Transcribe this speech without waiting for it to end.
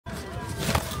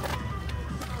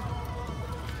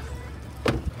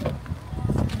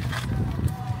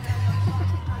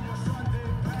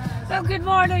good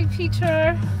morning,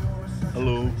 Peter.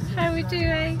 Hello. How are we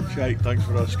doing? Shite, thanks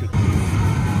for asking.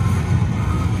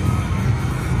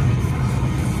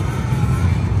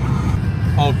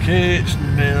 Okay, it's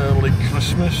nearly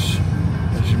Christmas,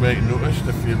 as you might have noticed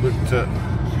if you looked at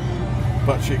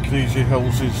Batshit Crazy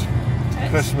Hills's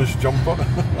Christmas jumper.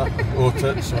 Oh,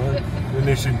 Tuts, aye. We've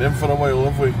not seen them for a while,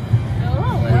 have we?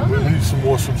 Oh, well. We need some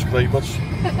more subscribers.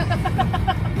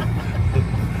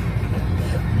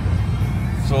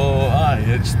 So, aye,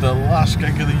 it's the last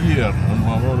gig of the year and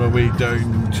we're on our way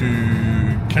down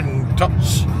to King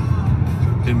Tuts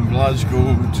in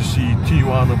Glasgow to see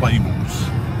Tijuana Bibles.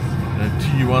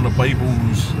 Tijuana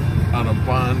Bibles are a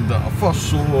band that I first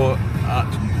saw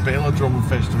at Belladrum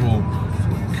Festival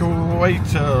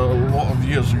quite a lot of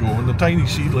years ago on the Tiny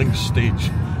Seedlings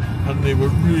stage, and they were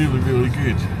really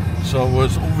good. So I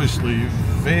was obviously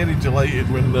very delighted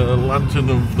when the Lantern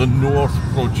of the North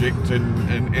project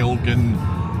in Elgin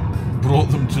brought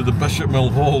them to the Bishop Mill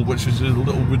Hall, which is a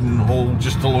little wooden hall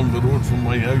just along the road from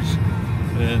my house,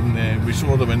 and we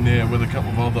saw them in there with a couple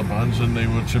of other bands and they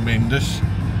were tremendous.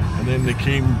 And then they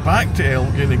came back to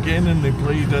Elgin again and they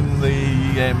played in the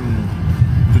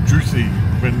Druthi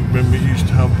when we used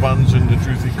to have bands in the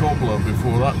Druthi Cobbler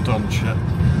before that turned shit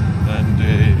and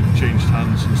changed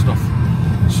hands and stuff.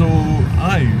 So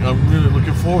I'm really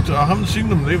looking forward to it. I haven't seen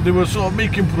them. They were sort of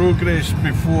making progress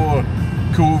before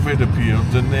COVID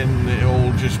appeared and then it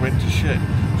all just went to shit.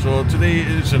 So today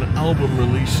is an album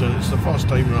release and it's the first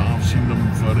time that I've seen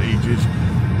them for ages.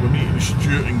 We're meeting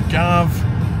Stuart and Gav,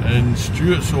 and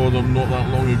Stuart saw them not that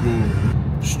long ago.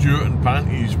 Stuart and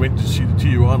Panties went to see the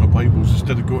Tijuana Bibles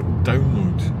instead of going to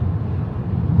Download.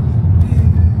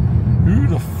 Who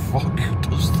the fuck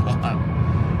does that?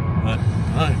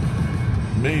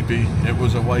 Maybe it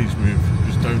was a wise move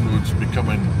because Download's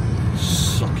becoming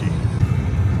sucky.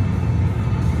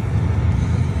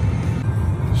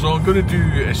 So I'm going to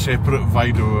do a separate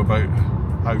VIDO about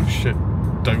how shit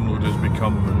Download has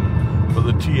become, but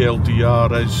the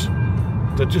TLDR is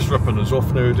they're just ripping us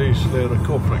off nowadays. They're a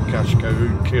corporate cash cow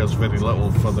who cares very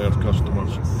little for their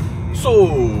customers. So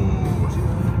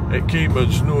it came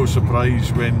as no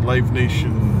surprise when Live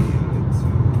Nation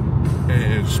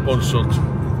sponsored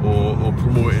or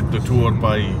promoted the tour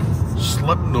by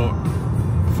Slipknot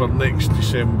for next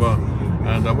December,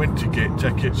 and I went to get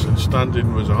tickets and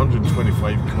standing was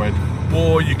 125 quid,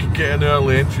 or you could get an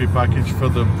early entry package for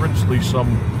the princely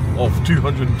sum of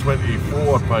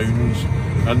 £224,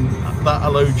 and that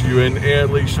allowed you in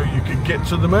early so you could get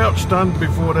to the merch stand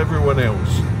before everyone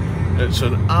else. It's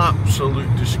an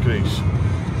absolute disgrace.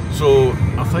 So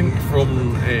I think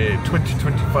from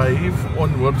 2025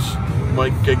 onwards my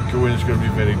gig going is going to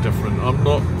be very different. I'm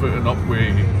not putting up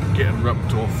with getting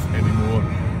ripped off anymore.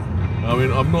 I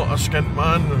mean, I'm not a skint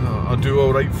man, I do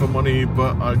alright for money,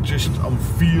 but I'm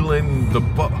feeling the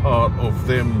butt heart of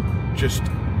them just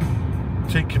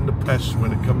taking the piss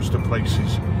when it comes to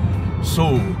prices.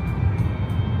 So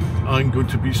I'm going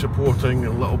to be supporting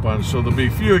a little band. So there'll be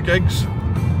fewer gigs,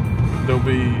 there'll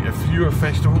be fewer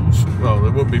festivals. Well,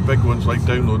 there won't be big ones like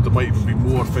Download, there might even be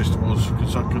more festivals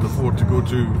because I can afford to go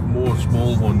to more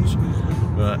small ones.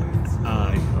 But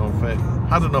I've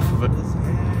had enough of it.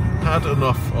 Had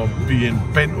enough of being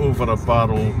bent over a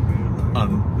barrel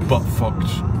and butt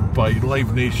fucked by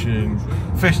Live Nation,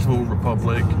 Festival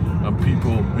Republic and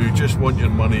people who just want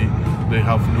your money. They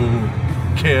have no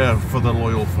care for their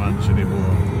loyal fans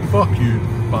anymore. Fuck you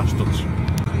bastards.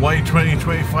 Why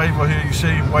 2025, I hear you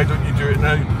say? Why don't you do it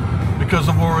now? Because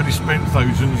I've already spent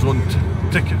thousands on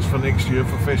tickets for next year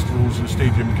for festivals and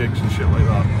stadium gigs and shit like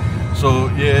that. So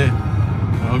yeah,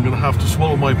 I'm going to have to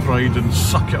swallow my pride and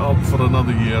suck it up for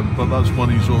another year, but that's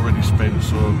money's already spent,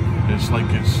 so it's like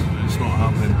it's not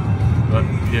happening. But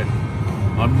yeah,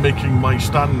 I'm making my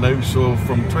stand now, so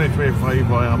from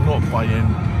 2025 I am not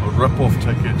buying rip-off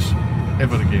tickets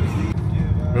ever again.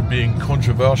 We're being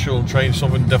controversial and trying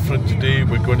something different today.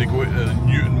 We're going to go to the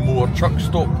Newtonmore Truck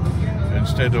stop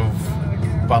instead of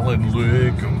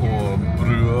Ballinluig or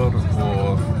Brewer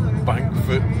or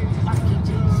Bankfoot.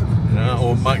 Yeah,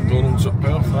 or McDonald's at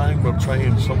Perth. We're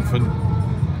trying something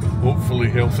hopefully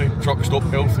healthy. Truck stop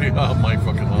healthy. Ah, my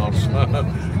fucking arse.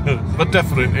 But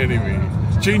different anyway.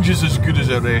 Change is as good as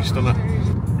the rest, isn't it?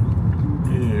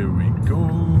 Here we go.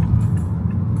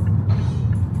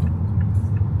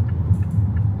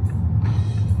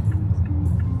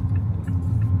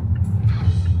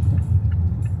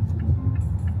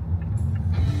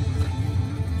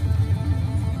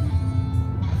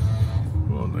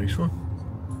 Oh, nice one.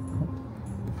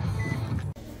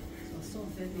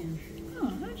 Oh,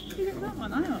 how did you get that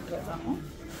one? I don't get that one.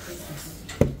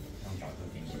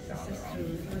 Oh,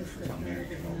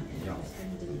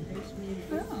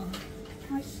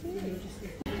 I see.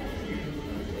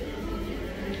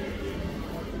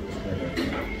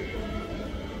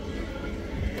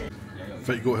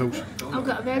 What you got, Hills? I've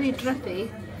got a very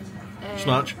drippy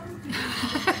Snatch.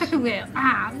 well,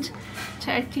 and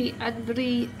turkey and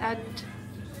brie and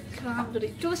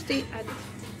cranberry toasty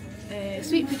and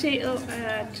sweet potato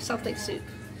and something soup.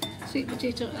 Sweet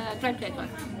potato and red pepper.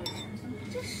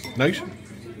 Nice.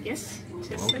 Yes,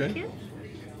 just Okay. thank you.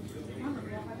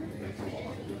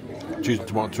 Cheese and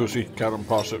tomato toasty, carrot and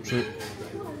parsnip soup.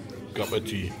 Cup of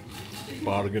tea.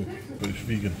 Bargain, but it's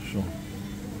vegan, so.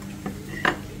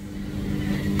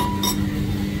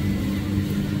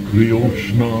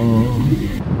 Brioche naan.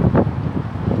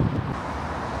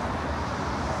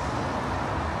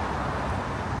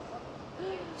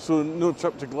 So no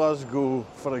trip to Glasgow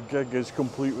for a gig is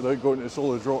complete without going to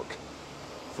Solid Rock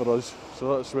for us.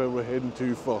 So that's where we're heading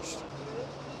to first.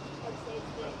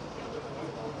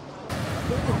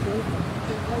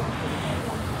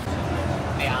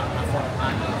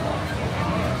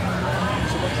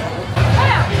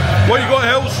 What you got,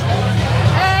 Hills?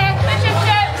 Fish and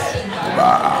chips.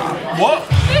 What?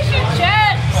 Fish and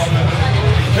chips.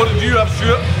 What did you have,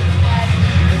 Stuart?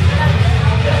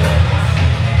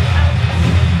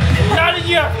 None of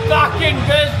your fucking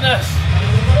business!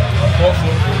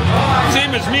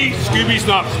 Same as me, Scooby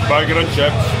Snaps, burger and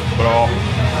chips, bro.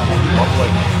 Lovely.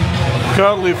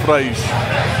 Curly fries.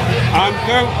 And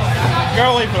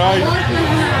curly fries.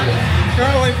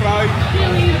 Curly fries.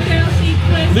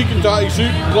 Leek and tatty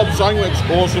soup, club sandwich,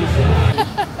 awesome.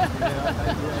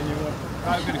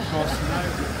 That'd be the cost now.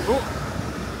 Oh,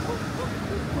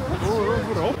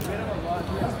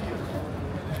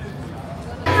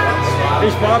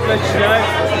 it's published now.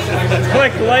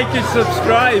 Click like and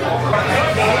subscribe.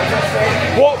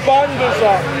 What band is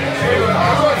that?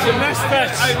 It's a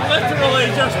Misfits. I literally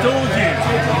just told you.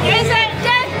 Is it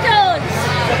Deftones?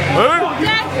 Who?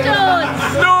 Deftones.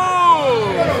 No!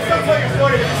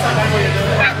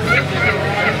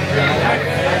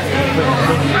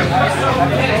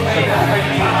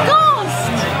 Ghost.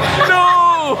 No!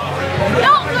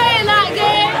 Not playing that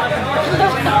game.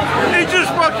 He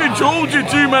just fucking told you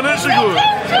 2 minutes ago.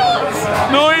 Deftones.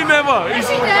 No, he never. He's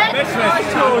He did.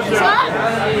 Misfits told you. What?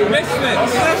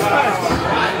 Misfits.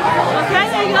 Okay,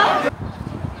 there you go.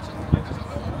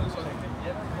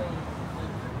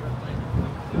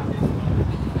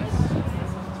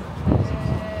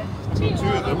 two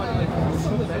of them.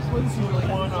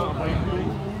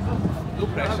 No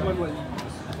pressure.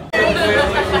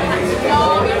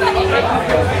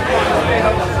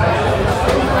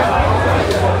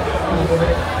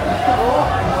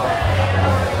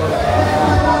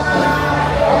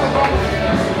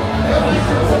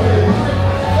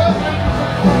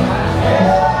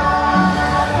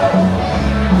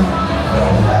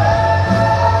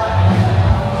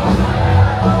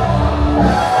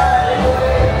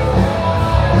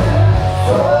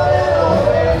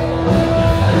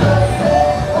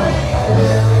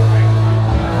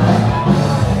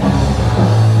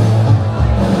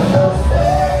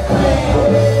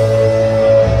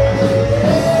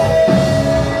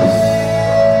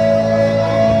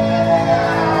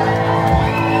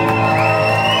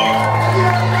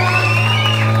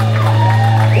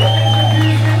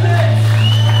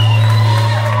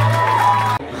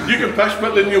 Fish,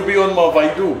 but then you'll be on my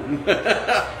VIDO.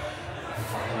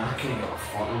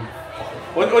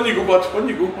 On you go, bud. On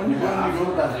you go. On you go. I've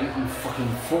been out in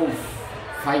fucking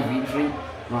 5 weeks, right?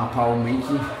 My pal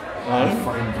Mikey, I'm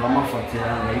fucking drummer for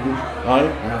Tijuana VIDO. Aye.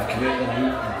 And I've created a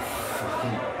night and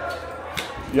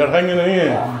fucking... You're hanging in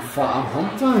here? I'm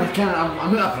humped on.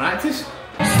 I'm out of practice.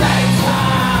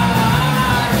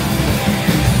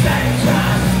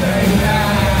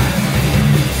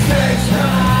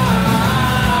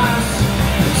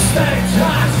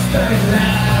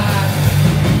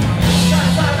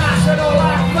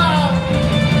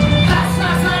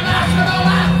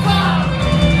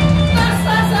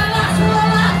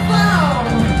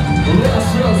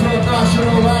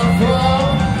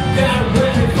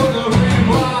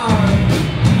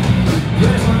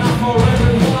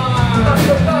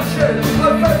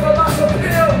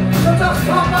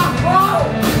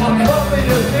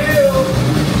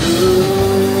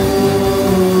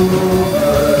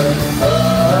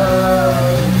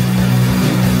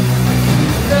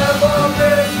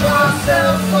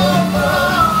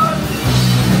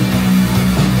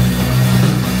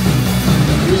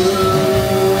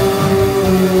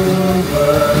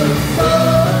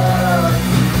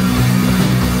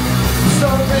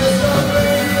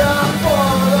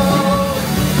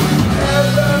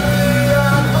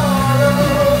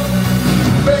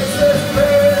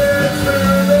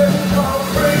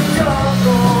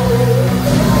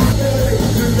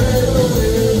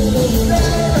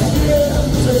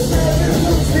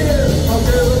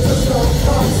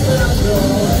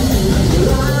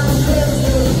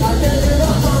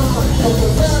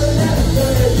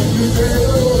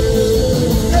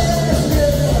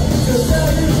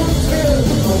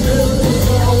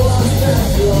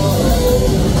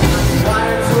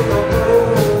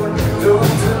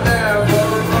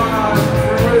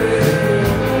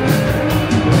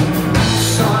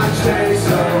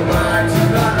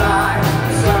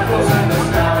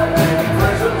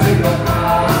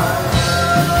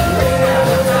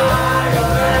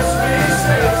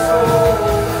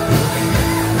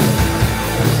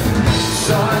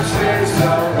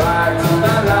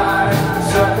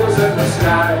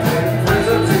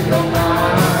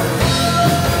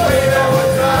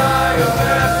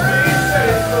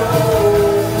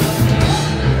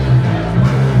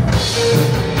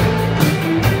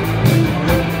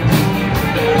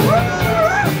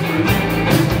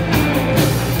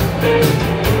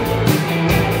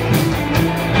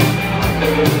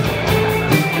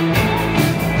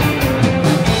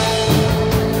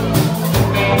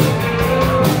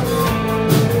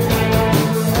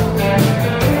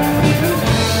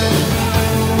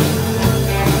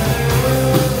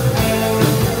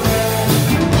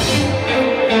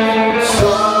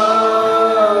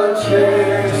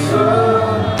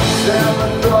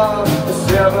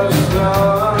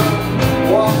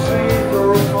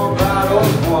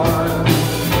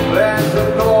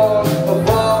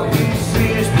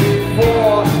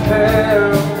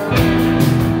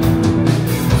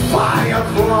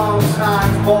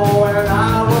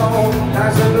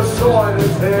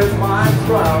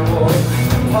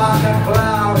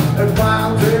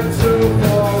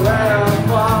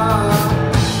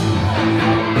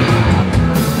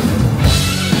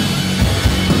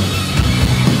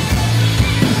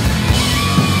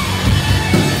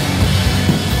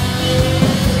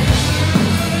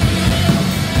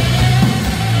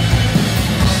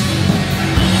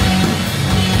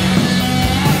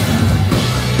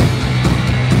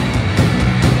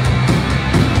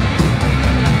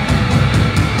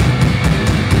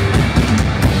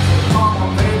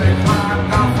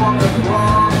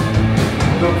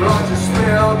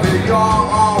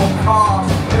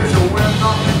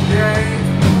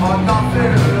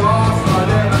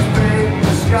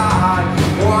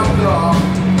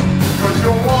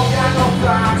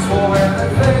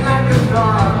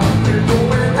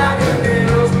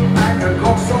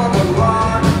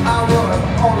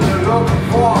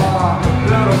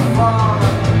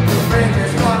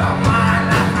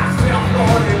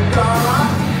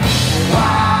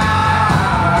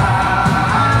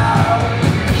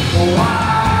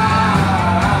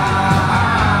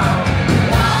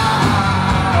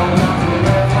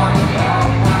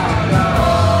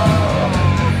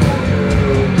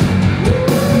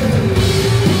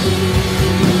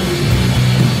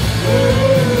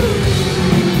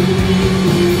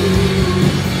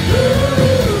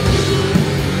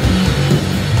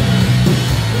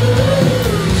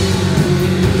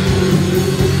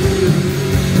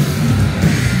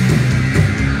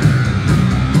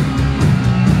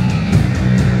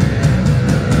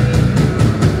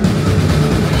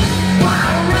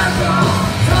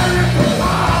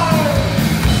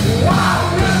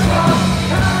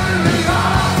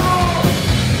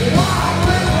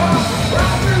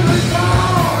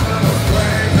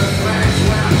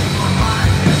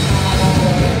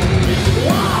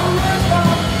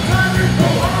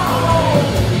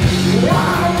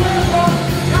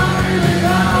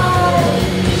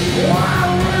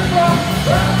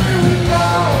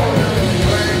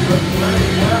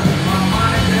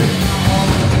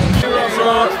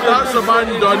 That's a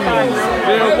band done.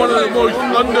 They are one of the most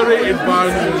underrated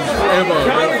bands ever.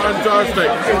 They're fantastic.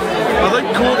 I think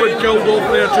COVID killed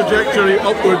off their trajectory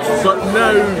upwards, but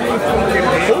now,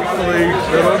 hopefully,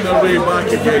 they're on their way back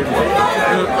again.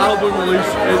 The album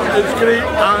release is great,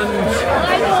 and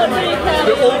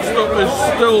the old stuff is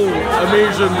still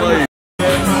amazing live.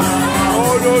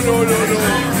 Oh no.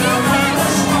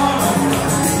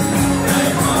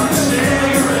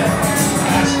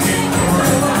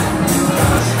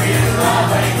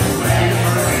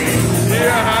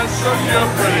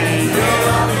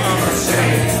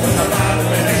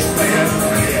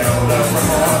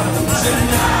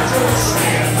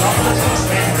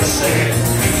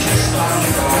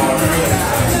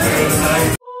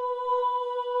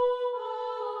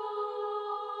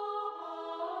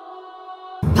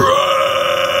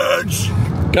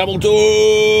 Camel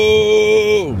toe!